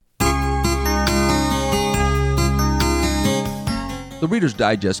The Reader's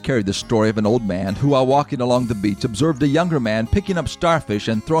Digest carried the story of an old man who, while walking along the beach, observed a younger man picking up starfish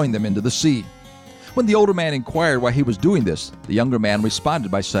and throwing them into the sea. When the older man inquired why he was doing this, the younger man responded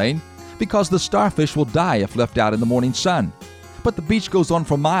by saying, "Because the starfish will die if left out in the morning sun." "But the beach goes on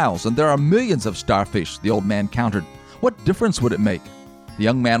for miles, and there are millions of starfish," the old man countered. "What difference would it make?" The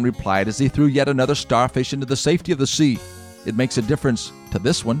young man replied as he threw yet another starfish into the safety of the sea, "It makes a difference to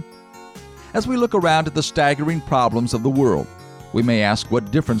this one." As we look around at the staggering problems of the world, we may ask,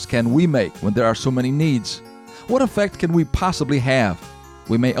 what difference can we make when there are so many needs? What effect can we possibly have?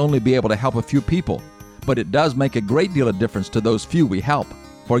 We may only be able to help a few people, but it does make a great deal of difference to those few we help.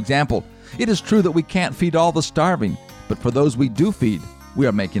 For example, it is true that we can't feed all the starving, but for those we do feed, we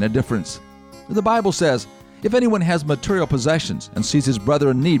are making a difference. The Bible says, "If anyone has material possessions and sees his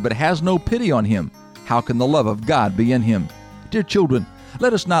brother in need but has no pity on him, how can the love of God be in him?" Dear children,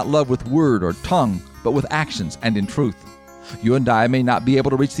 let us not love with word or tongue, but with actions and in truth. You and I may not be able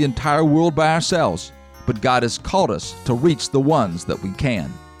to reach the entire world by ourselves, but God has called us to reach the ones that we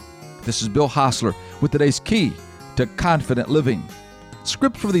can. This is Bill Hostler with today's Key to Confident Living.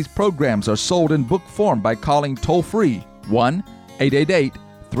 Scripts for these programs are sold in book form by calling toll-free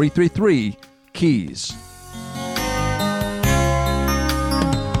 1-888-333-KEYS.